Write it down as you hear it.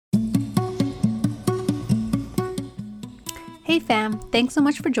Hey fam, thanks so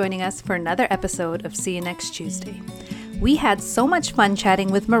much for joining us for another episode of See You Next Tuesday. We had so much fun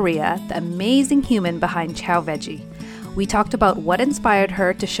chatting with Maria, the amazing human behind Chau Veggie. We talked about what inspired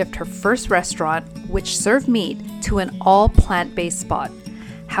her to shift her first restaurant, which served meat, to an all plant-based spot,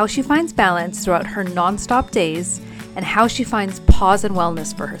 how she finds balance throughout her non-stop days, and how she finds pause and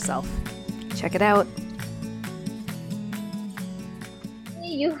wellness for herself. Check it out.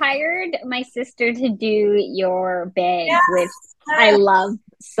 You hired my sister to do your bags, Yes, which I yes. love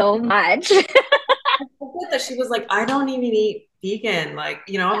so much. So good that she was like, I don't even eat vegan. Like,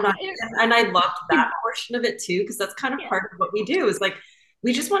 I'm not, and I loved that portion of it too, because that's kind of Yeah, part of what we do is like,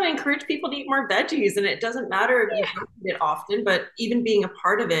 we just want to encourage people to eat more veggies. And it doesn't matter if you don't eat it often, but even being a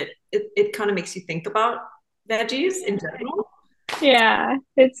part of it, it kind of makes you think about veggies in general. yeah,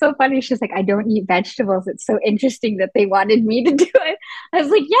 it's so funny. She's like, I don't eat vegetables. It's so interesting that they wanted me to do it. I was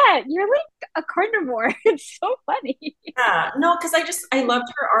like, yeah, you're like a carnivore. It's so funny. Yeah, no, because I loved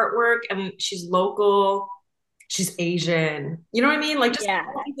her artwork and she's local, she's Asian. You know what I mean? Like just Yeah,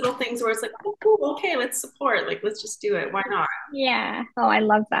 all these little things where it's like, oh, cool, okay, let's support. Like, let's just do it. Why not? yeah. Oh, I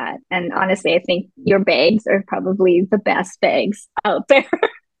love that. And honestly, I think your bags are probably the best bags out there.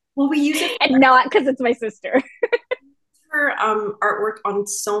 Well, we use it And not because it's my sister. for artwork on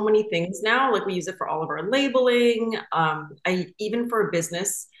so many things now. Like we use it for all of our labeling. I even for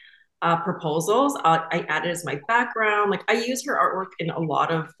business proposals, I add it as my background. Like I use her artwork in a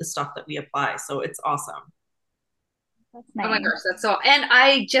lot of the stuff that we apply. So it's awesome. That's Oh my nice. gosh, that's so. And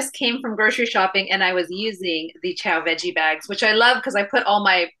I just came from grocery shopping and I was using the Chow Veggie bags, which I love because I put all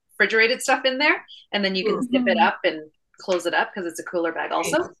my refrigerated stuff in there and then you can zip it Mhm. up and close it up because it's a cooler bag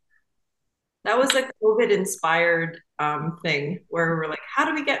also. That was a COVID inspired thing where we're like, how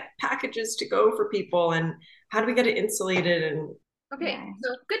do we get packages to go for people and how do we get it insulated and Okay, Yeah.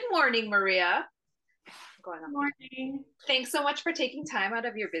 so good morning, Maria. Going on. morning. Thanks so much for taking time out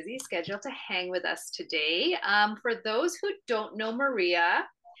of your busy schedule to hang with us today. For those who don't know Maria,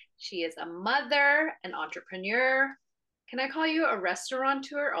 she is a mother, an entrepreneur. Can I call you a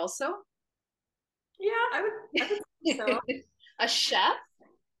restaurateur also? Yeah, I would say so. A chef?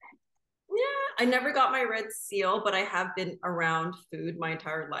 Yeah, I never got my red seal, but I have been around food my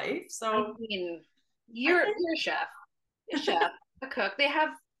entire life. I So mean, I you're think a chef, a chef, a cook. They have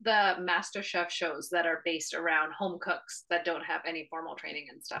the master chef shows that are based around home cooks that don't have any formal training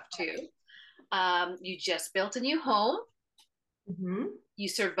and stuff too. You just built a new home. mhm. You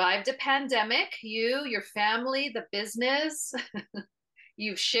survived a pandemic. You, your family, the business.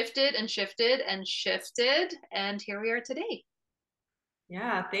 You've shifted and shifted and shifted, and here we are today.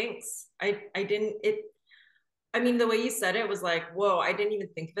 Yeah, thanks. I didn't it I mean the way you said it was like, whoa, I didn't even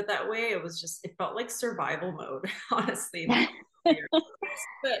think of it that way. It was just it felt like survival mode, honestly.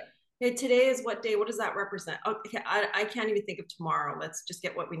 But hey, today is what day? What does that represent? Okay, I can't even think of tomorrow. Let's just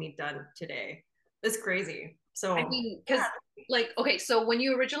get what we need done today. It's crazy. I So mean, because like, okay, so when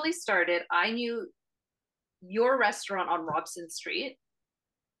you originally started, I knew your restaurant on Robson Street.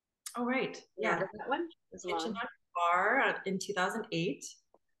 oh right. You Yeah. remember that one? It was Kitchen long. Bar in 2008.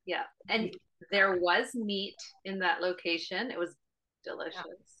 Yeah. And there was meat in that location. It was delicious.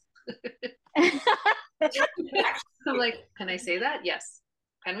 I'm like, can I say that? Yes.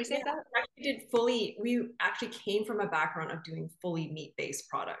 Can we Yeah, say that? we actually came from a background of doing fully meat-based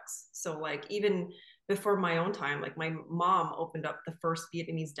products. So like even before my own time, like my mom opened up the first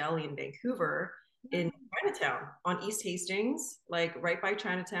Vietnamese deli in Vancouver in Chinatown on East Hastings, like right by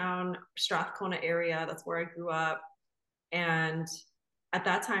Chinatown, Strathcona area. That's where I grew up. And at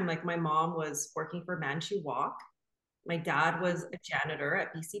that time, like my mom was working for Manchu Walk. My dad was a janitor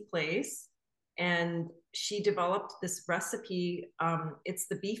at BC Place, and she developed this recipe. It's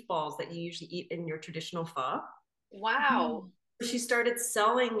the beef balls that you usually eat in your traditional pho. Wow. She started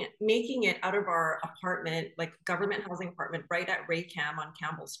making it out of our apartment, like government housing apartment, right at Raycam on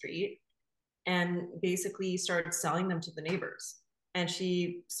Campbell Street, and basically started selling them to the neighbors. And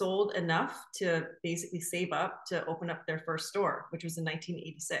she sold enough to basically save up to open up their first store, which was in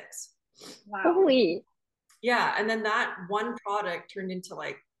 1986. Wow. Holy. Yeah, and then that one product turned into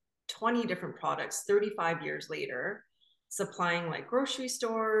like 20 different products 35 years later, supplying like grocery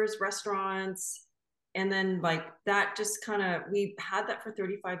stores, restaurants. And then like that just kind of we had that for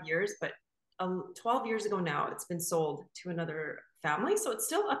 35 years, but 12 years ago now it's been sold to another family. So it's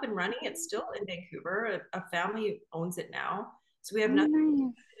still up and running. It's still in Vancouver. A family owns it now. So we have Oh, nothing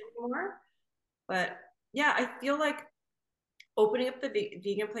nice. anymore. But yeah, I feel like opening up the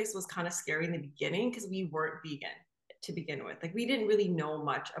vegan place was kind of scary in the beginning because we weren't vegan to begin with. Like we didn't really know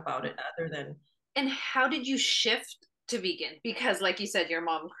much about it other than And how did you shift to vegan because, like you said, your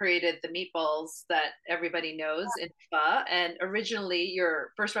mom created the meatballs that everybody knows in pho. And originally,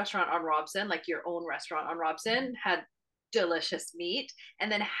 your first restaurant on Robson, like your own restaurant on Robson, had delicious meat.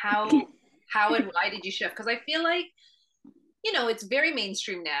 And then how and why did you shift? Because I feel like, it's very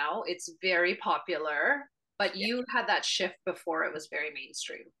mainstream now. It's very popular, but you had that shift before it was very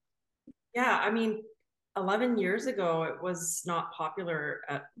mainstream. Yeah, I mean, 11 years ago, it was not popular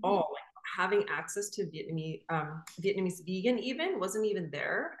at all. Like having access to Vietnamese vegan even wasn't even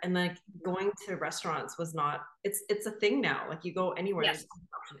there. And like going to restaurants was not, it's a thing now. Like you go anywhere, Yes. there's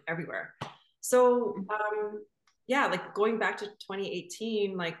option everywhere. So yeah, like going back to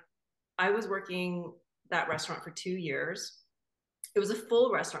 2018, like I was working that restaurant for 2 years. It was a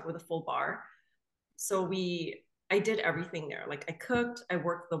full restaurant with a full bar. So I did everything there. Like I cooked, I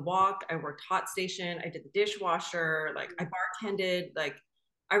worked the wok, I worked hot station, I did the dishwasher, like I bartended. Like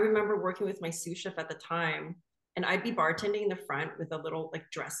I remember working with my sous chef at the time, and I'd be bartending in the front with a little like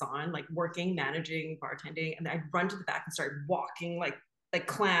dress on, like working, managing, bartending, and I'd run to the back and start walking like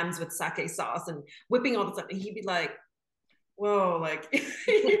clams with sake sauce and whipping all the stuff. And he'd be like, whoa, like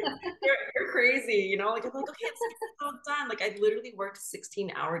you're crazy, Like I'm like, okay, it's all done. Like I literally worked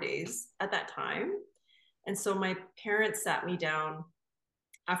 16-hour days at that time. And so my parents sat me down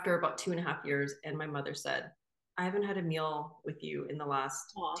after about 2.5 years, and my mother said, I haven't had a meal with you in the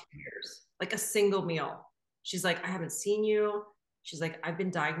last Aw. 2 years, like a single meal. She's like, I haven't seen you. She's like, I've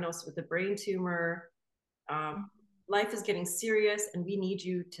been diagnosed with a brain tumor. Life is getting serious, and we need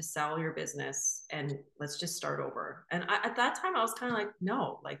you to sell your business, and let's just start over. And at that time, I was kind of like,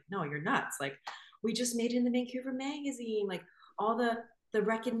 no, you're nuts. Like, we just made it in the Vancouver magazine. Like, all the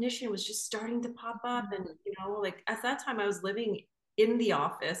recognition was just starting to pop up. And, like at that time, I was living in the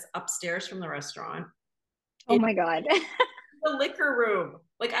office upstairs from the restaurant Oh in my God. the liquor room.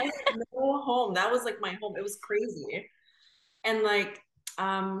 Like, I had no home. That was like my home. It was crazy. And like,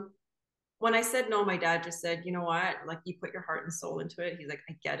 when I said no, my dad just said, you know what? Like, you put your heart and soul into it. He's like,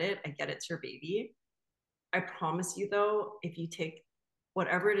 I get it. I get it's your baby. I promise you, though, if you take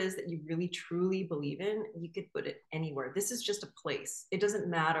whatever it is that you really truly believe in, you could put it anywhere. This is just a place. It doesn't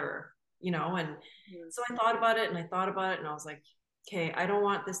matter. And so I thought about it and I thought about it, and I was like, okay, I don't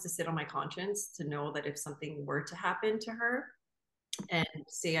want this to sit on my conscience to know that if something were to happen to her and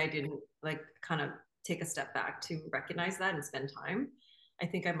say I didn't like kind of take a step back to recognize that and spend time, I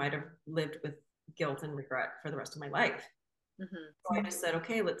think I might have lived with guilt and regret for the rest of my life. So I just said,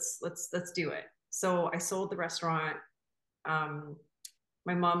 okay, let's do it. So I sold the restaurant. Um,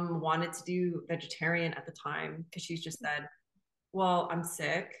 my mom wanted to do vegetarian at the time because she's just said, well, I'm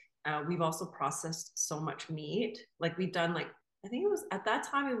sick. We've also processed so much meat. Like we've done like, I think it was at that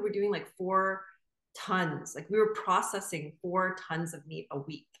time we were doing like 4 tons. Like we were processing 4 tons of meat a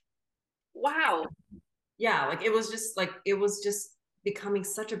week. Wow. Yeah, like it was just becoming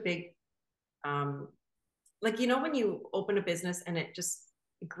such a big um like when you open a business and it just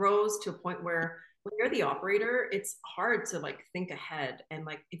grows to a point where when you're the operator, it's hard to like think ahead, and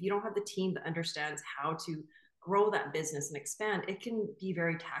like if you don't have the team that understands how to grow that business and expand, it can be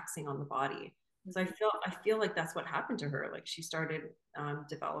very taxing on the body. So I feel like that's what happened to her. Like she started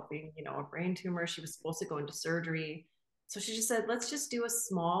developing a brain tumor. She was supposed to go into surgery, so she just said, let's just do a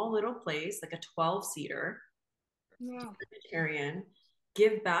small little place, like a 12-seater, Wow. vegetarian,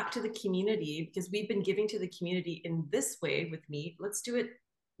 give back to the community, because we've been giving to the community in this way with meat. Let's do it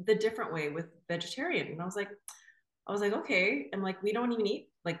the different way with vegetarian. And I was like, okay. I'm like, we don't even eat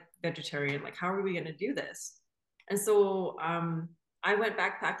like vegetarian. Like, how are we going to do this? And so I went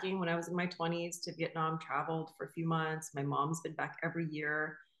backpacking when I was in my 20s to Vietnam, traveled for a few months. My mom's been back every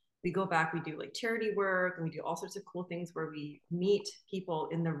year. We go back, we do like charity work, and we do all sorts of cool things where we meet people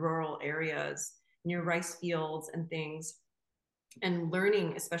in the rural areas near rice fields and things, and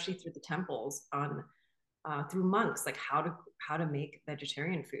learning, especially through the temples, on through monks, like how to make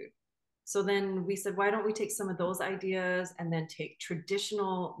vegetarian food. So then we said, why don't we take some of those ideas and then take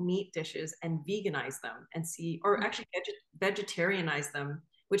traditional meat dishes and veganize them and see, or actually vegetarianize them,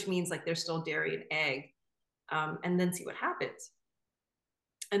 which means like there's still dairy and egg, and then see what happens.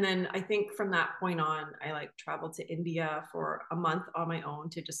 And then I think from that point on, I like traveled to India for a month on my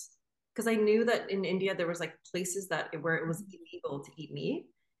own to just, because I knew that in India there was like places where it was illegal to eat meat.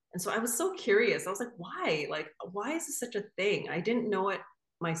 And so I was so curious. I was like, why? Like, why is this such a thing? I didn't know it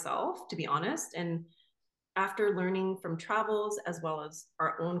myself, to be honest. And after learning from travels as well as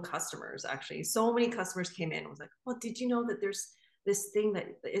our own customers, actually, so many customers came in and was like, well, did you know that there's this thing that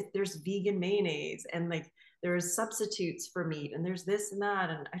there's vegan mayonnaise, and like there's substitutes for meat, and there's this and that.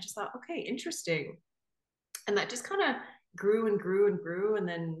 And I just thought, okay, interesting. And that just kind of grew and grew and grew. And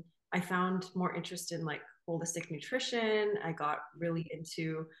then I found more interest in like holistic nutrition. I got really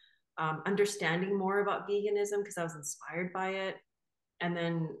into understanding more about veganism because I was inspired by it. And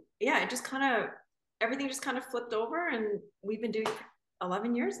then, yeah, it just kind of, everything just kind of flipped over, and we've been doing it for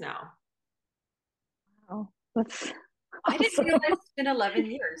 11 years now. Oh, that's I didn't awesome. realize it's been 11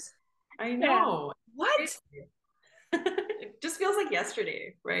 years. I Yeah. know. What? It just feels like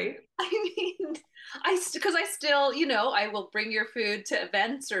yesterday, right? I mean, because I still, I will bring your food to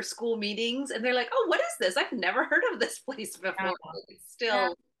events or school meetings, and they're like, "Oh, what is this? I've never heard of this place before." Yeah. It's Yeah.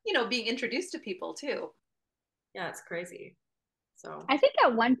 still, being introduced to people too. Yeah, it's crazy. So, I think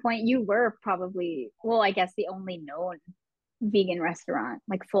at one point you were probably, well, I guess the only known vegan restaurant,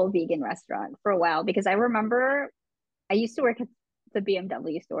 like full vegan restaurant for a while, because I remember I used to work at the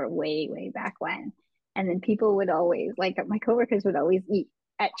BMW store way, way back when. And then people would always, like my coworkers would always eat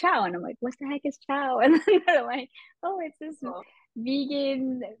at Chow. And I'm like, what the heck is Chow? And then they're like, oh, it's this oh,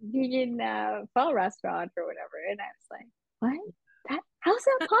 vegan pho restaurant or whatever. And I was like, what? How's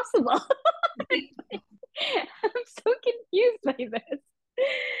that possible? I'm so confused by this.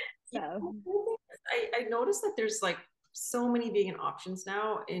 So, I noticed that there's like so many vegan options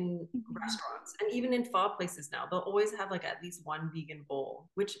now in mhm, restaurants and even in pho places now. They'll always have like at least one vegan bowl,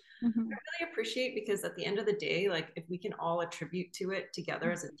 which I mhm, really appreciate because at the end of the day, like if we can all attribute to it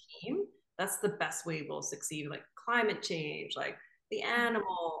together as a team, that's the best way we'll succeed. Like climate change, like the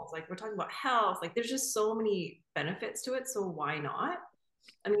animals, like we're talking about health, like there's just so many benefits to it. So why not?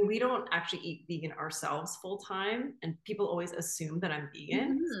 I mean, we don't actually eat vegan ourselves full time, and people always assume that I'm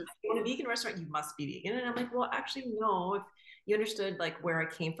vegan. Mhm. If you want a vegan restaurant, you must be vegan. And I'm like, well, actually, no. If you understood like where I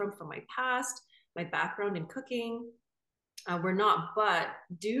came from my past, my background in cooking, we're not. But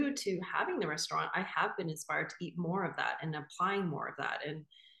due to having the restaurant, I have been inspired to eat more of that and applying more of that and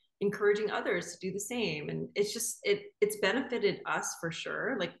encouraging others to do the same. And it's just it's benefited us for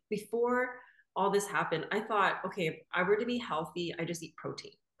sure. Like before all this happened, I thought, okay, if I were to be healthy, I just eat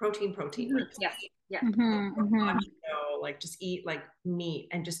protein. Like Mhm. Yes. Yeah. mhm, mhm. like just eat like meat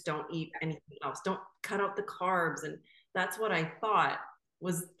and just don't eat anything else. Don't cut out the carbs. And that's what I thought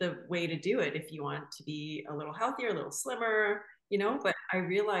was the way to do it if you want to be a little healthier, a little slimmer, but I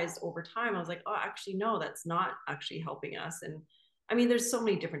realized over time I was like, oh, actually no, that's not actually helping us. And I mean, there's so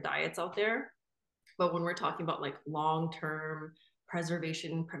many different diets out there, but when we're talking about like long-term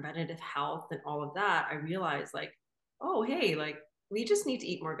preservation, preventative health and all of that, I realized like, oh, hey, like we just need to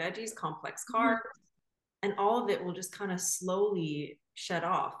eat more veggies, complex carbs, Mhm. and all of it will just kind of slowly shut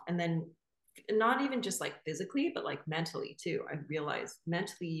off. And then not even just like physically, but like mentally too. I realized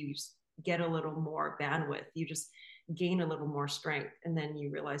mentally you just get a little more bandwidth. You just gain a little more strength. And then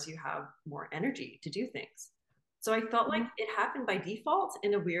you realize you have more energy to do things. So I felt like it happened by default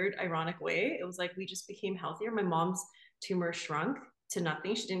in a weird, ironic way. It was like we just became healthier. My mom's tumor shrunk to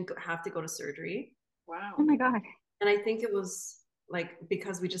nothing. She didn't have to go to surgery. Oh Wow. my God. And I think it was like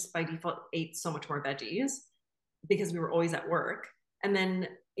because we just by default ate so much more veggies because we were always at work. And then,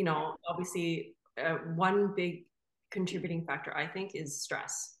 obviously, one big contributing factor, I think, is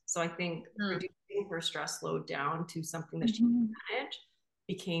stress. So I think Mhm. reducing her stress load down to something that she Mhm. can manage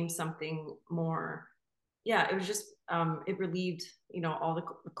became something more, yeah, it was just, it relieved, all the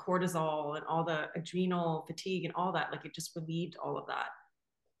cortisol and all the adrenal fatigue and all that. Like it just relieved all of that.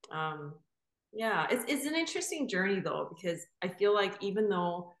 Um, yeah, it's an interesting journey though, because I feel like even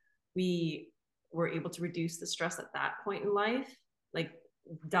though we were able to reduce the stress at that point in life, like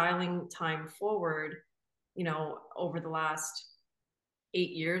dialing time forward, over the last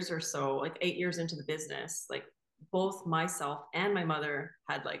 8 years or so, like 8 years into the business, like both myself and my mother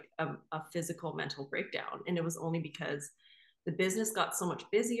had like a physical mental breakdown. And it was only because the business got so much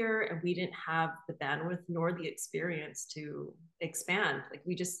busier and we didn't have the bandwidth nor the experience to expand. Like Mhm.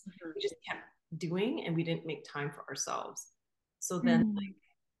 we just kept doing and we didn't make time for ourselves. So then Mhm.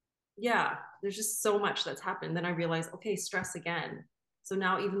 yeah, there's just so much that's happened. Then I realized, okay, stress again. So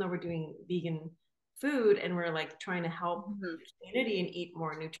now, even though we're doing vegan food and we're like trying to help Mhm. the community and eat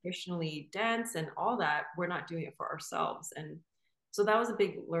more nutritionally dense and all that, we're not doing it for ourselves. And so that was a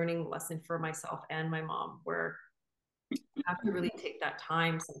big learning lesson for myself and my mom, where we have to really take that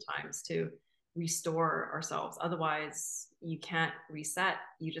time sometimes to restore ourselves. Otherwise, you can't reset.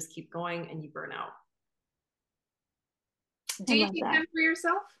 You just keep going and you burn out. I Do you love take that. time for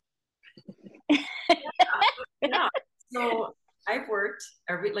yourself? Yeah. So I've worked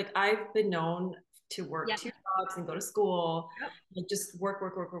like I've been known to work Yeah. 2 jobs and go to school, Yep. like just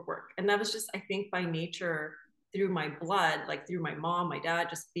work. And that was just, I think, by nature through my blood, like through my mom, my dad,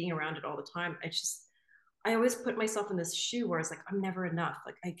 just being around it all the time. I always put myself in this shoe where it's like, I'm never enough.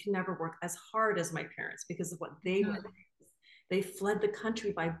 Like I can never work as hard as my parents because of what they went Mhm. through. they fled the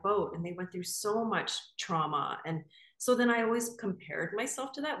country by boat and they went through so much trauma. And so then I always compared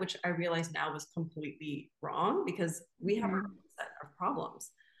myself to that, which I realize now was completely wrong because we have our own set of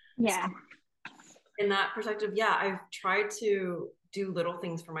problems. Yeah. So in that perspective, yeah, I've tried to do little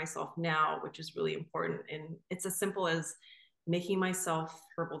things for myself now, which is really important. And it's as simple as making myself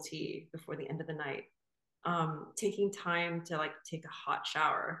herbal tea before the end of the night, taking time to like take a hot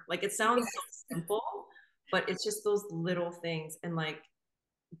shower. Like it sounds so simple, but it's just those little things. And like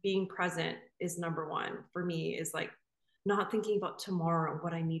being present is number one for me, is like not thinking about tomorrow and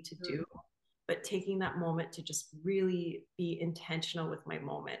what I need to do, but taking that moment to just really be intentional with my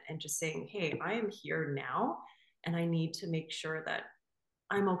moment and just saying, hey, I am here now and I need to make sure that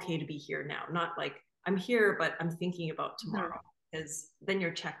I'm okay to be here now. Not like I'm here, but I'm thinking about tomorrow, because then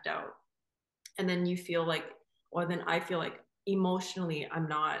you're checked out. And then you feel like, or then I feel like emotionally, I'm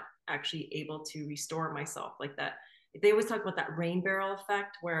not actually able to restore myself like that. They always talk about that rain barrel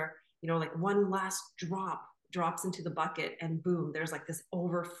effect where, you know, like one last drop drops into the bucket and boom, there's like this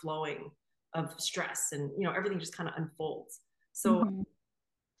overflowing of stress and, you know, everything just kind of unfolds. So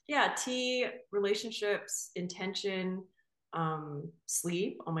yeah, tea, relationships, intention,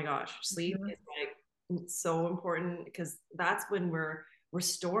 sleep. Oh my gosh, sleep is like so important because that's when we're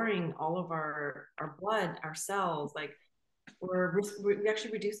restoring all of our blood, our cells. Like we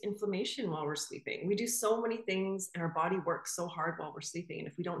actually reduce inflammation while we're sleeping. We do so many things, and our body works so hard while we're sleeping. And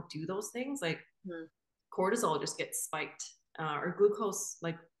if we don't do those things, like cortisol just gets spiked, or glucose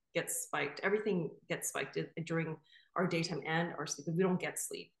like gets spiked. Everything gets spiked during our daytime and our sleep. If we don't get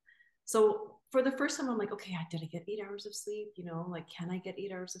sleep. So for the first time, I'm like, okay, did I get 8 hours of sleep? You know, like, can I get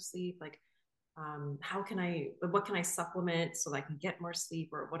 8 hours of sleep? Like, what can I supplement so that I can get more sleep?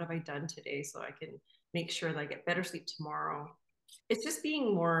 Or what have I done today so I can make sure that I get better sleep tomorrow? It's just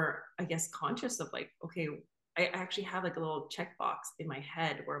being more, I guess, conscious of like, okay, I actually have like a little checkbox in my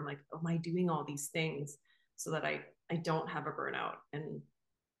head where I'm like, am I doing all these things so that I don't have a burnout? And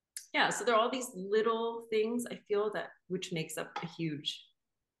yeah, so there are all these little things I feel that which makes up a huge,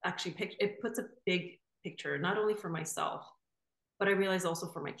 actually it puts a big picture, not only for myself, but I realized also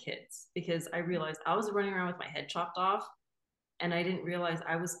for my kids, because I realized I was running around with my head chopped off and I didn't realize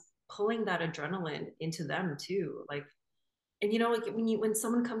I was pulling that adrenaline into them too. Like, and you know, like when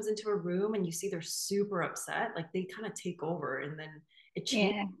someone comes into a room and you see they're super upset, like they kind of take over and then it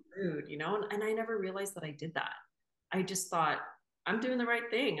changes the mood, you know? And I never realized that I did that. I just thought I'm doing the right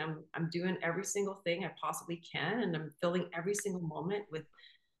thing. I'm doing every single thing I possibly can, and I'm filling every single moment with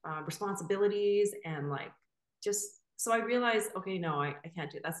responsibilities and like just. So I realized, okay, no, I can't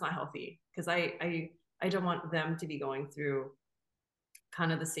do it. That's not healthy, because I don't want them to be going through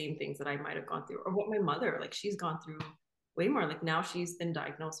kind of the same things that I might have gone through, or what my mother, like she's gone through way more. Like now she's been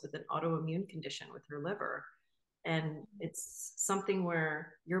diagnosed with an autoimmune condition with her liver. And it's something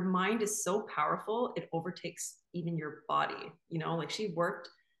where your mind is so powerful, it overtakes even your body. You know, like she worked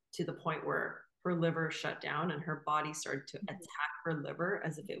to the point where her liver shut down and her body started to attack her liver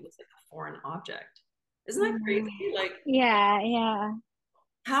as if it was like a foreign object. Isn't that crazy? Like, yeah.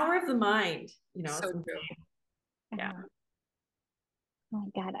 power of the mind, you know, So it's true. yeah. Oh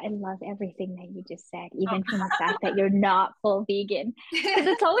my God, I love everything that you just said, even from the fact that you're not full vegan. Because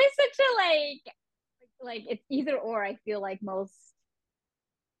it's always such a like it's either or. I feel like most,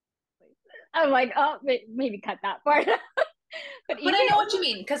 I'm like, oh, maybe cut that part. But But even I know what you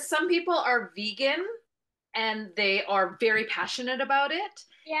mean, because some people are vegan and they are very passionate about it.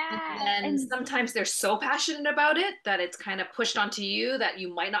 And yeah, then and sometimes they're so passionate about it that it's kind of pushed onto you that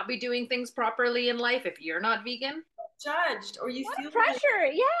you might not be doing things properly in life if you're not vegan. Judged, or a you lot feel of like, pressure.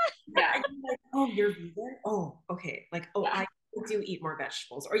 yeah, and you're like, oh, you're vegan? Oh, okay. Like, oh, Yeah, I do eat more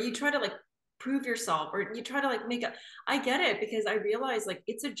vegetables. Or you try to like prove yourself, or you try to like make a, I get it, because I realize like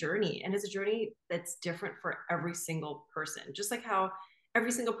it's a journey, and it's a journey that's different for every single person. Just like how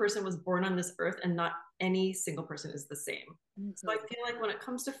every single person was born on this earth and not any single person is the same. So I feel like when it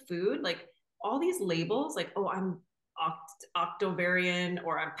comes to food, like all these labels, like, oh, I'm octovarian,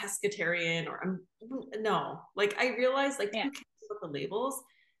 or I'm pescatarian, or I'm no, like I realize like yeah, who cares about the labels,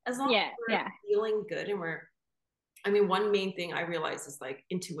 as long as yeah, we're yeah, feeling good and we're, I mean, one main thing I realize is like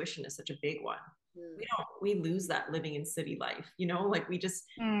intuition is such a big one. We lose that living in city life, you know, like we just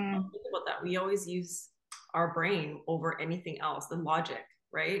don't think about that. We always use our brain over anything else, the logic,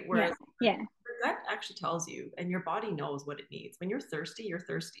 right? yeah, Whereas like, yeah. your gut actually tells you, and your body knows what it needs. When you're thirsty, you're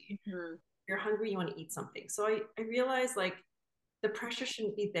thirsty. You're hungry, you want to eat something. So I realized like the pressure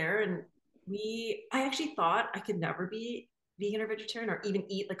shouldn't be there. And I actually thought I could never be vegan or vegetarian, or even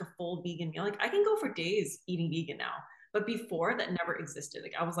eat like a full vegan meal. Like I can go for days eating vegan now, but before that never existed.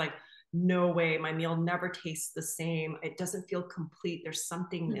 Like I was like, no way, my meal never tastes the same. It doesn't feel complete. There's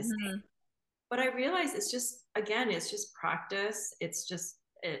something missing. Mhm. But I realize it's just, again, it's just practice. It's just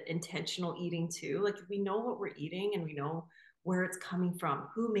intentional eating too. Like we know what we're eating and we know where it's coming from,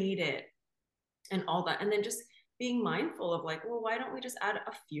 who made it, and all that. And then just being mindful of like, well, why don't we just add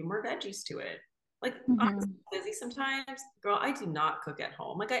a few more veggies to it? Like I'm Mm-hmm. busy sometimes. Girl, I do not cook at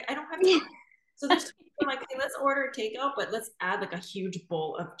home. Like I don't have time. So there's times I'm like, hey, let's order takeout, but let's add like a huge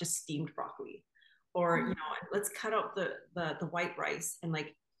bowl of just steamed broccoli. Or, you know, let's cut out the white rice and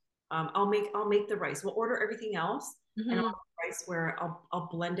like I'll make the rice. We'll order everything else and I'll Mhm. make rice where I'll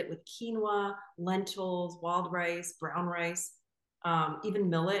blend it with quinoa, lentils, wild rice, brown rice, even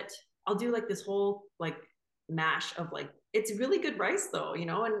millet. I'll do like this whole like mash of like it's really good rice though, you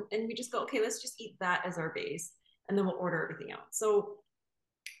know, and we just go, okay, let's just eat that as our base and then we'll order everything out. So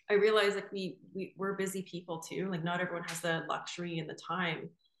I realize like we're busy people too. Like not everyone has the luxury and the time.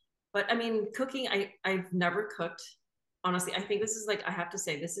 But I mean, cooking, I've never cooked. Honestly, I think this is like I have to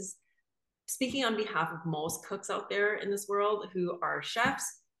say this is speaking on behalf of most cooks out there in this world who are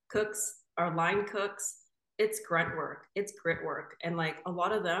chefs, cooks, are line cooks. It's grunt work, it's grit work. And like a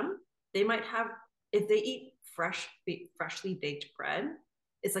lot of them, they might have, if they eat freshly baked bread,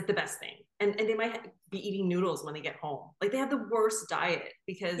 it's like the best thing. And they might be eating noodles when they get home. Like they have the worst diet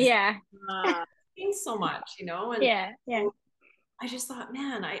because Yeah. eating so much, you know? And Yeah. Yeah. so I just thought,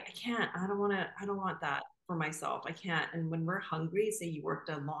 man, I can't. I don't want that for myself. I can't. And when we're hungry, say you worked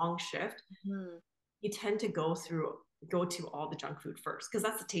a long shift, Mhm. you tend to go to all the junk food first because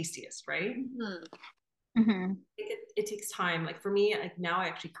that's the tastiest, right? Mhm. Mm-hmm. It takes time. Like for me, like now I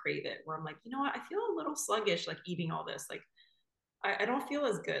actually crave it where I'm like, you know what? I feel a little sluggish like eating all this. Like I don't feel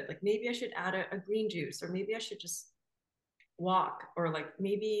as good. Like maybe I should add a green juice or maybe I should just walk or like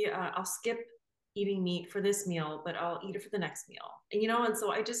maybe I'll skip eating meat for this meal but I'll eat it for the next meal and you know and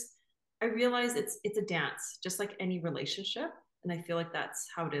so I realize it's a dance just like any relationship and I feel like that's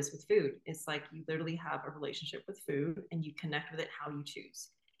how it is with food. It's like you literally have a relationship with food and you connect with it how you choose.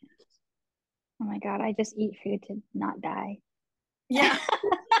 Oh my God, I just eat food to not die. Yeah.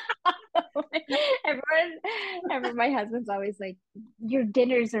 everyone, my husband's always like, your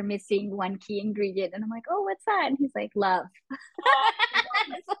dinners are missing one key ingredient. And I'm like, oh, what's that? And he's like, love.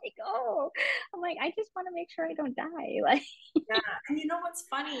 It's like, oh, I'm like, I just want to make sure I don't die. Like, Yeah. And you know what's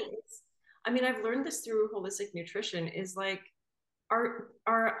funny is I mean I've learned this through holistic nutrition is like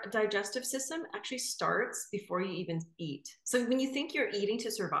our digestive system actually starts before you even eat. So when you think you're eating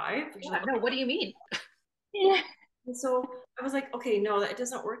to survive, you're Yeah, like, no, what do you mean? yeah. and so I was like, okay, no, it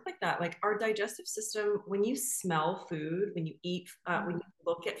doesn't work like that. Like our digestive system, when you smell food, when you eat, when you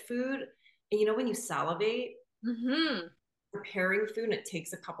look at food, and you know, when you salivate, Mm-hmm. preparing food, and it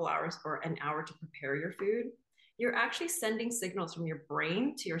takes a couple hours or an hour to prepare your food, you're actually sending signals from your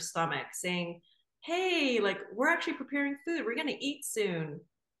brain to your stomach saying, hey, like we're actually preparing food. We're going to eat soon.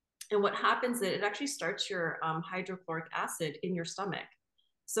 And what happens is it actually starts your hydrochloric acid in your stomach.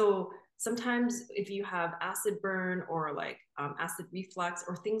 So sometimes if you have acid burn or like acid reflux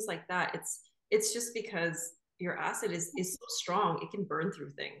or things like that, it's just because your acid is so strong it can burn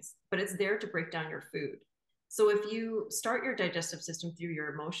through things, but it's there to break down your food. So if you start your digestive system through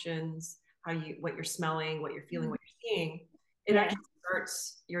your emotions, how you what you're smelling, what you're feeling, what you're seeing, it Yeah. actually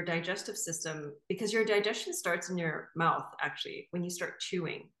starts your digestive system because your digestion starts in your mouth actually when you start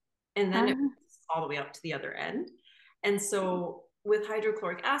chewing and then it Uh, all the way up to the other end. And so with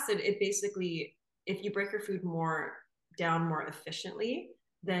hydrochloric acid, it basically, if you break your food more down more efficiently,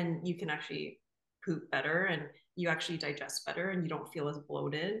 then you can actually poop better and you actually digest better and you don't feel as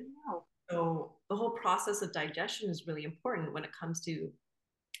bloated. Wow. So the whole process of digestion is really important when it comes to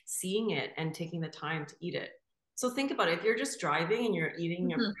seeing it and taking the time to eat it. So think about it. If you're just driving and you're eating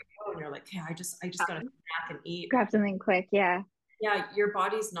your Mhm. burrito and you're like, hey, I just got to snack and eat. grab something quick. Yeah. Yeah, your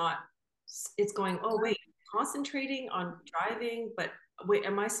body's not, it's going, oh, wait, concentrating on driving, but wait,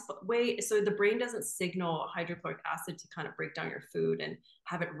 wait, so the brain doesn't signal hydrochloric acid to kind of break down your food and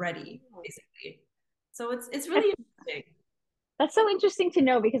have it ready, basically. So it's really interesting. That's so interesting to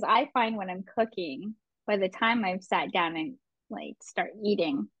know because I find when I'm cooking, by the time I've sat down and like start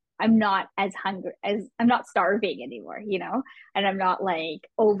eating, I'm not as hungry as I'm not starving anymore, and I'm not like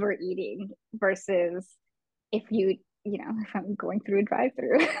overeating versus if if I'm going through a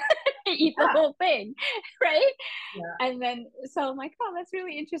drive-through, eat the Yeah, whole thing, right? yeah. And then so I'm like, oh, that's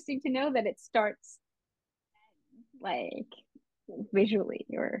really interesting to know that it starts like visually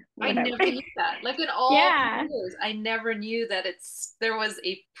or I whatever. never knew that. Like in all the Yeah. years, I never knew that there was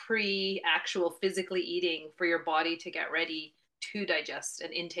a pre-actual physically eating for your body to get ready to digest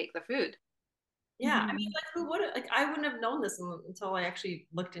and intake the food. Yeah, I mean, like, who would have, like, I wouldn't have known this until I actually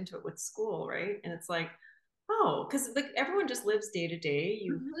looked into it with school, right? And it's like, oh, because like everyone just lives day to day.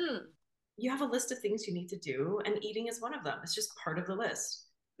 You have a list of things you need to do, and eating is one of them. It's just part of the list.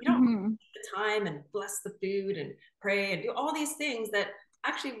 You don't Mm-hmm. take the time and bless the food and pray and do all these things that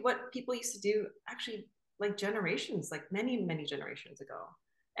actually what people used to do actually like generations, like many generations ago.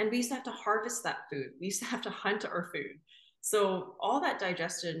 And we used to have to harvest that food. We used to have to hunt our food. So all that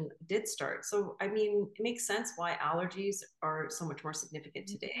digestion did start. So I mean, it makes sense why allergies are so much more significant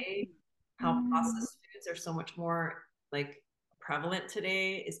today, how Mm-hmm. processed foods are so much more like prevalent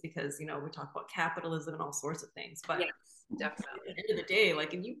today is because we talk about capitalism and all sorts of things, but Yes, at the definitely. end of the day,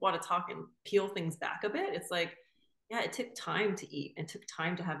 like if you want to talk and peel things back a bit, it's like, yeah, it took time to eat and took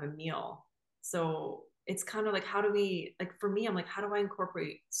time to have a meal. So it's kind of like, how do we, like for me, I'm like, how do I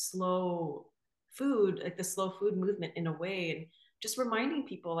incorporate slow food, like the slow food movement in a way, and just reminding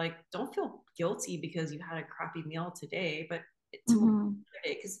people like, don't feel guilty because you had a crappy meal today, but tomorrow, Mm-hmm.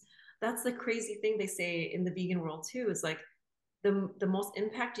 because that's the crazy thing they say in the vegan world too, is like the most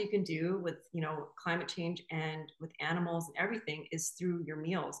impact you can do with climate change and with animals and everything is through your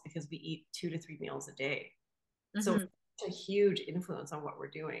meals, because we eat 2 to 3 meals a day. So Mm-hmm. it's a huge influence on what we're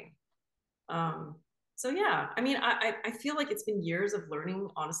doing. um, so yeah, I mean, I feel like it's been years of learning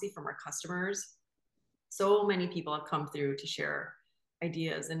honestly from our customers. So many people have come through to share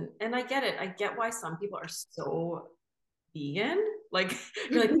ideas, and I get it. I get why some people are so vegan, like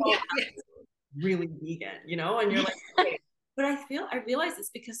you're like, oh, Yeah. really vegan, and you're like, okay. But I realize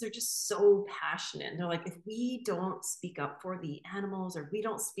it's because they're just so passionate. And they're like, if we don't speak up for the animals or we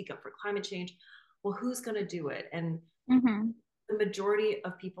don't speak up for climate change, well, who's going to do it? And Mm-hmm. the majority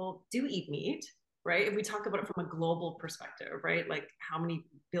of people do eat meat, right? If we talk about it from a global perspective, right? Like how many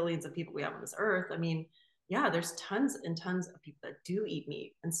billions of people we have on this earth. I mean, yeah, there's tons and tons of people that do eat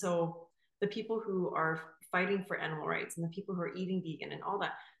meat. And so the people who are fighting for animal rights and the people who are eating vegan and all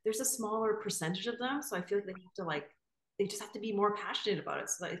that, there's a smaller percentage of them. So I feel like they just have to be more passionate about it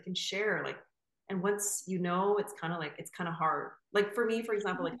so that they can share like, and once it's kind of like, it's kind of hard. Like for me, for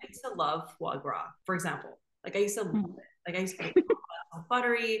example, like I used to love foie gras, for example. Like I used to love Mm-hmm. it. Like I used to be so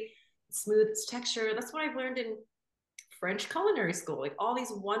buttery, smooth its texture. That's what I've learned in French culinary school, like all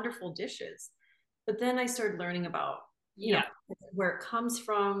these wonderful dishes. But then I started learning about, you know, Yeah. where it comes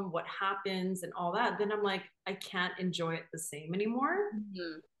from, what happens, and all that. Then I'm like, I can't enjoy it the same anymore.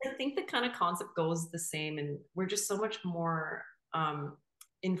 Mhm. I think the kind of concept goes the same, and we're just so much more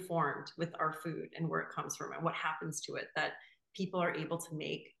informed with our food and where it comes from and what happens to it, that people are able to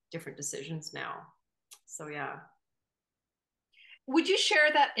make different decisions now. So yeah. Would you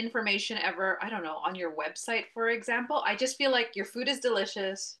share that information ever, I don't know, on your website, for example? I just feel like your food is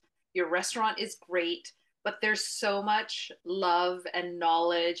delicious, your restaurant is great, but there's so much love and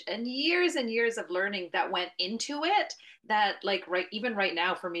knowledge and years of learning that went into it that, like, right, even right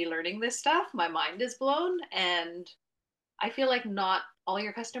now, for me learning this stuff, my mind is blown. And I feel like not all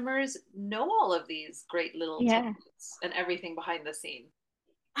your customers know all of these great little Yeah. tidbits and everything behind the scene.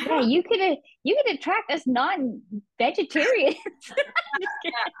 I Yeah, don't. you could attract us non-vegetarians. Just Yeah.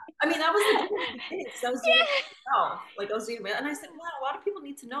 kidding. I mean, that was the goal at the beginning because I was doing it Yeah. myself. Like I was doing it, and I said, yeah, a lot of people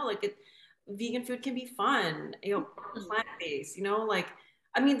need to know, like, vegan food can be fun, plant-based, like,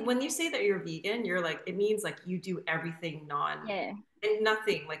 I mean, when you say that you're vegan, you're like, it means like you do everything Yeah. and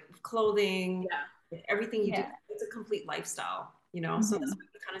nothing, like clothing, Yeah. like, everything you do, Yeah. it's a complete lifestyle. So that's Hmm. why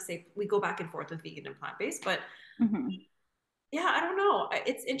we kind of say we go back and forth with vegan and plant-based, but Hmm. yeah, I don't know.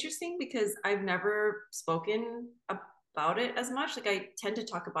 It's interesting because I've never spoken about it as much. Like I tend to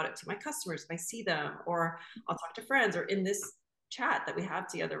talk about it to my customers if I see them, or I'll talk to friends, or in this chat that we have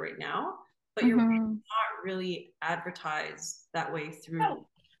together right now. But you're Hmm. not really advertised that way through Oh,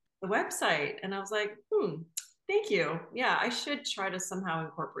 the website. And I was like, thank you. Yeah, I should try to somehow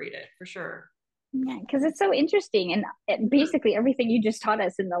incorporate it for sure. Yeah, because it's so interesting, and basically everything you just taught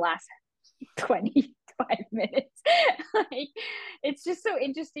us in the last 25 minutes. Like, it's just so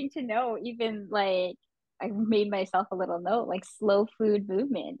interesting to know. Even like, I made myself a little note, like slow food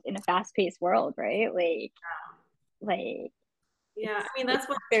movement in a fast-paced world, right? Like Yeah, it's I mean it's that's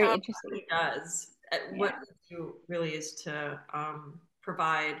what very Chau interesting. Veggie does. What Yeah. we do really is to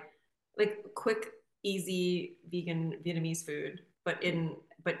provide like quick, easy vegan Vietnamese food, but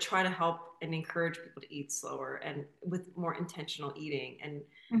try to help and encourage people to eat slower and with more intentional eating and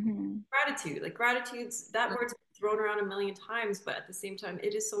Hmm. gratitude. Like gratitude's that word's thrown around a million times, but at the same time,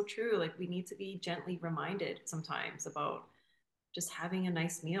 it is so true. Like we need to be gently reminded sometimes about just having a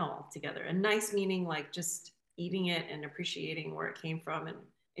nice meal together. And nice meaning like just eating it and appreciating where it came from and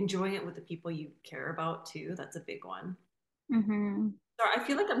enjoying it with the people you care about too. That's a big one. Hmm. So I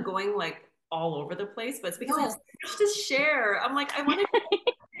feel like I'm going like all over the place, but it's because I have so much to share. I'm like, I want to.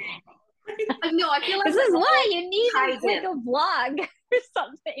 No, I feel like this is why you need like a vlog or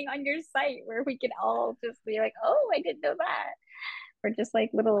something on your site where we can all just be like, oh, I didn't know that. Or just like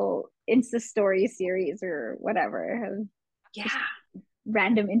little Insta story series or whatever. Yeah.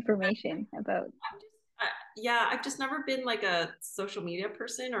 Random information about. Yeah, I've just never been like a social media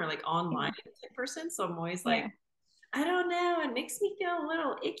person or like online type person. So I'm always like, I don't know. It makes me feel a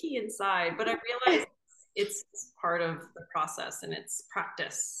little icky inside, but I realize it's part of the process and it's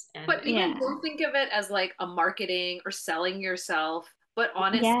practice. And But again, don't think of it as like a marketing or selling yourself. But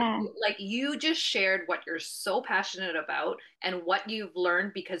honestly, like you just shared what you're so passionate about and what you've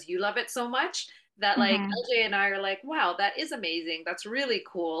learned because you love it so much that like LJ and I are like, wow, that is amazing. That's really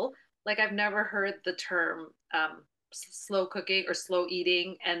cool. Like I've never heard the term slow cooking or slow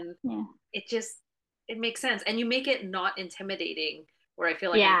eating, and it just it makes sense. And you make it not intimidating where I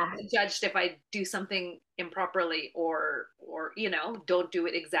feel like I'm judged if I do something improperly or you know, don't do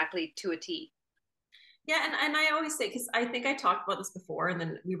it exactly to a T. Yeah, and I always say, because I think I talked about this before, and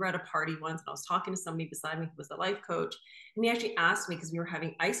then we were at a party once and I was talking to somebody beside me who was a life coach, and he actually asked me because we were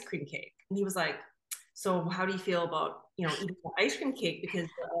having ice cream cake, and he was like, so how do you feel about, you know, eating ice cream cake because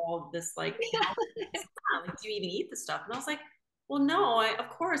all this like, like, do you even eat this stuff? And I was like, well, no, of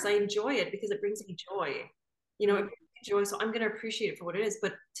course I enjoy it because it brings me joy. You know, it brings me joy, so I'm going to appreciate it for what it is.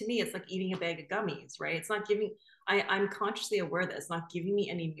 But to me, it's like eating a bag of gummies, right? It's not giving. I'm consciously aware that it's not giving me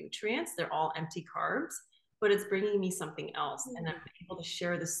any nutrients. They're all empty carbs, but it's bringing me something else. And I'm able to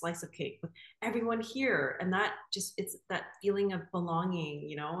share this slice of cake with everyone here. And that just, it's that feeling of belonging,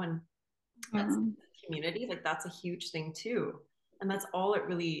 you know, and that's community. Like that's a huge thing too. And that's all it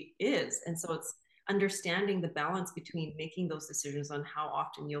really is. And so it's understanding the balance between making those decisions on how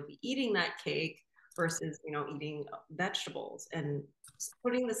often you'll be eating that cake versus, you know, eating vegetables, and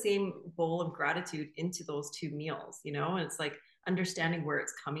putting the same bowl of gratitude into those two meals, you know, and it's like understanding where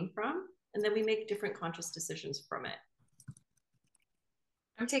it's coming from. And then we make different conscious decisions from it.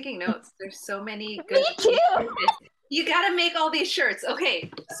 I'm taking notes. There's so many good. Me too. You got to make all these shirts. Okay.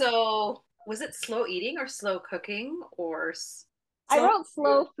 So was it slow eating or slow cooking or? I wrote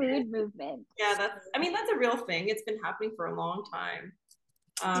slow food movement. Yeah, that's a real thing. It's been happening for a long time.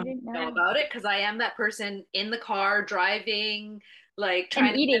 I didn't know about it because I am that person in the car driving, like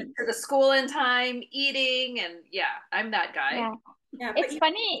trying to get to the school in time, eating, and yeah, I'm that guy. Yeah, it's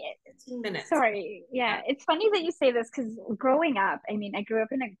funny. 15 minutes. Sorry. Yeah, it's funny that you say this because growing up, I mean, I grew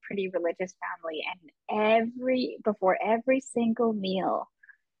up in a pretty religious family, and before every single meal,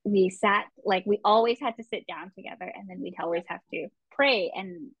 we always had to sit down together, and then we'd always have to pray,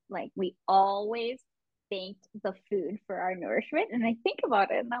 and like we always thanked the food for our nourishment. And I think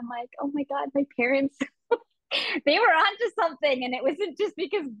about it and I'm like, oh my God, my parents they were onto something, and it wasn't just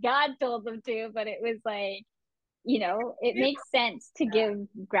because God told them to, but it was like, you know, it makes sense to give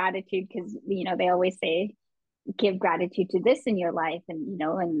gratitude because, you know, they always say give gratitude to this in your life, and you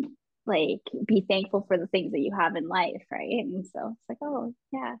know, and like be thankful for the things that you have in life, right? And so it's like, oh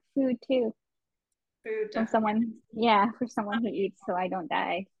yeah, food too. From someone, for someone who eats so I don't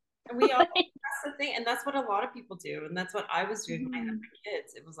die. And we all that's the thing, and that's what a lot of people do, and that's what I was doing when I had my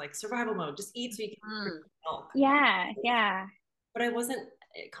kids. It was like survival mode, just eat so you can drink milk. Yeah. But I wasn't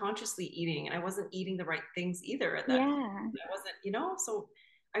consciously eating, and I wasn't eating the right things either at that time. I wasn't, you know, so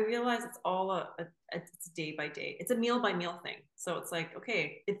I realized it's all it's day by day. It's a meal by meal thing. So it's like,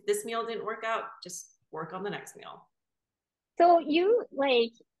 okay, if this meal didn't work out, just work on the next meal. So you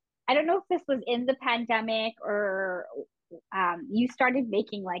like, I don't know if this was in the pandemic or you started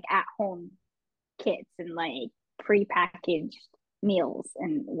making like at home kits and like pre-packaged meals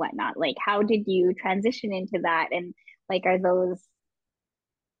and whatnot. Like, how did you transition into that? And like, are those,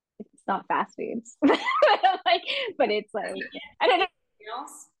 it's not fast foods, like, but it's like, I don't know.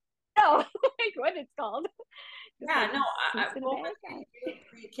 No, like what it's called. Yeah, no, well, we didn't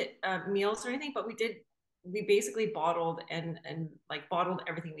pre-kit meals or anything, but we basically bottled and like bottled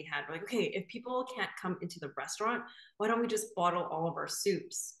everything we had. We're like, okay, if people can't come into the restaurant, why don't we just bottle all of our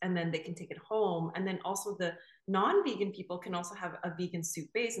soups, and then they can take it home, and then also the non-vegan people can also have a vegan soup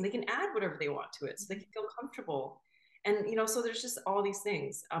base, and they can add whatever they want to it, so they can feel comfortable. And you know, so there's just all these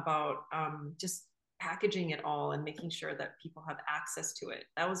things about just packaging it all and making sure that people have access to it.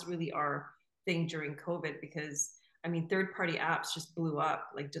 That was really our thing during COVID, because I mean, third-party apps just blew up,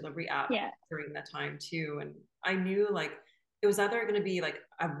 like delivery apps during that time too. And I knew like it was either going to be like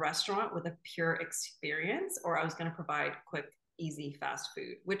a restaurant with a pure experience, or I was going to provide quick, easy, fast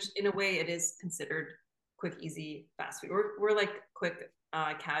food, which in a way it is considered quick, easy, fast food. We're like quick,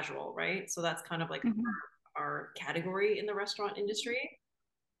 casual, right? So that's kind of like our category in the restaurant industry.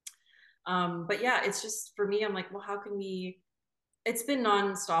 But yeah, it's just for me, I'm like, well, how can we, it's been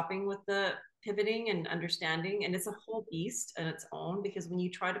non-stopping with the pivoting and understanding, and it's a whole beast in its own, because when you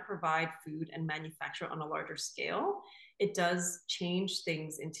try to provide food and manufacture on a larger scale, it does change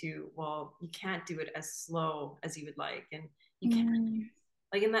things into, well, you can't do it as slow as you would like, and you can't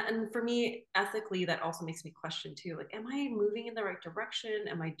like in that. And for me, ethically, that also makes me question too, like, am I moving in the right direction?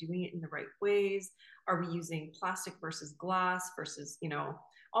 Am I doing it in the right ways? Are we using plastic versus glass versus,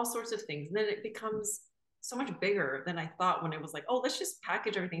 all sorts of things? And then it becomes so much bigger than I thought, when it was like, oh, let's just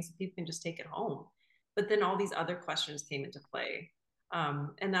package everything so people can just take it home. But then all these other questions came into play.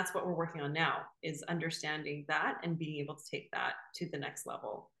 And that's what we're working on now, is understanding that and being able to take that to the next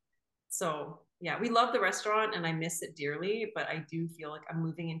level. So yeah, we love the restaurant and I miss it dearly, but I do feel like I'm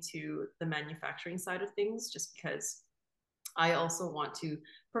moving into the manufacturing side of things, just because I also want to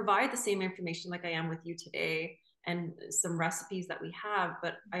provide the same information like I am with you today, and some recipes that we have,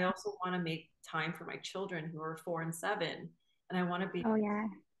 but I also want to make time for my children who are 4 and 7, and I want to be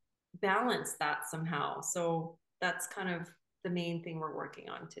balance that somehow. So that's kind of the main thing we're working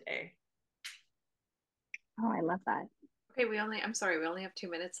on today. Oh, I love that. Okay, I'm sorry, we only have 2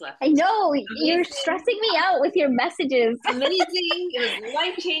 minutes left. I know, you're stressing me out with your messages. Amazing. It was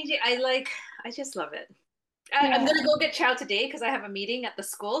life-changing. I just love it. I'm going to go get Chau today because I have a meeting at the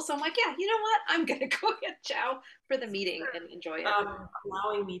school. So I'm like, yeah, you know what? I'm going to go get Chau for the meeting and enjoy it.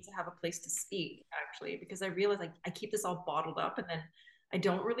 Allowing me to have a place to speak, actually, because I realize I keep this all bottled up and then I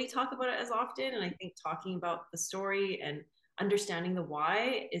don't really talk about it as often. And I think talking about the story and understanding the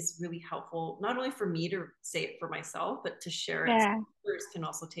why is really helpful, not only for me to say it for myself, but to share it. So others can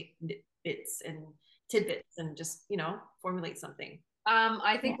also take bits and tidbits and just, formulate something.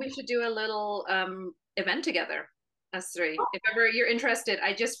 I think we should do a little event together, us three. If ever you're interested,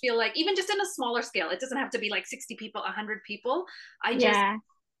 I just feel like, even just in a smaller scale, it doesn't have to be like 60 people, 100 people.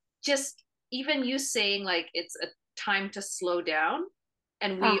 Just even you saying like it's a time to slow down,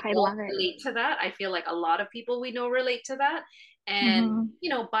 and we all relate to that. I feel like a lot of people we know relate to that. And,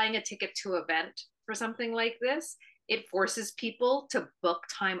 buying a ticket to an event for something like this, it forces people to book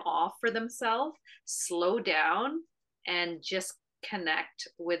time off for themselves, slow down, and just connect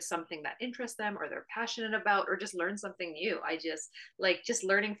with something that interests them or they're passionate about, or just learn something new. I just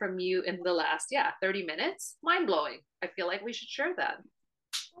learning from you in the last 30 minutes, mind-blowing. I feel like we should share that.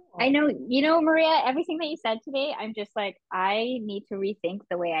 I know, Maria, everything that you said today, I'm just like, I need to rethink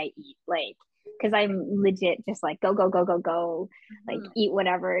the way I eat, like, because I'm legit just like go, like eat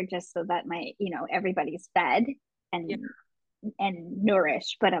whatever just so that my, everybody's fed and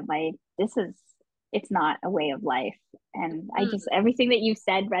nourished. But I'm like, it's not a way of life. And I just, everything that you've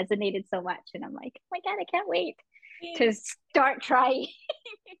said resonated so much. And I'm like, oh my God, I can't wait to start trying,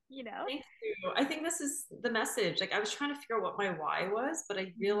 Thank you. I think this is the message. Like, I was trying to figure out what my why was, but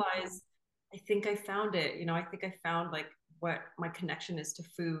I realized, I think I found it. I think I found like what my connection is to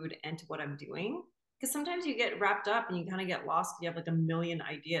food and to what I'm doing. Because sometimes you get wrapped up and you kind of get lost. You have like a million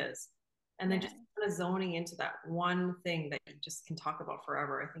ideas. And then just kind of zoning into that one thing that you just can talk about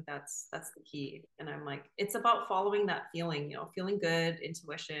forever. I think that's the key. And I'm like, it's about following that feeling, feeling good,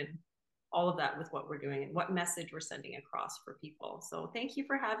 intuition, all of that with what we're doing and what message we're sending across for people. So thank you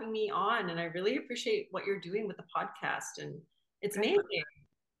for having me on. And I really appreciate what you're doing with the podcast. And it's amazing.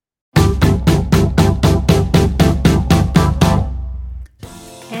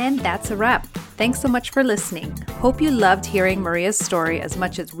 And that's a wrap. Thanks so much for listening. Hope you loved hearing Maria's story as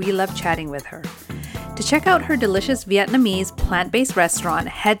much as we love chatting with her. To check out her delicious Vietnamese plant-based restaurant,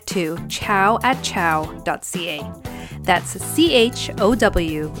 head to chowatchau.ca. That's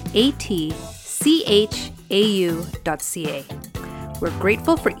chowatchau.ca. We're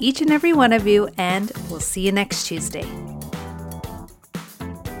grateful for each and every one of you, and we'll see you next Tuesday.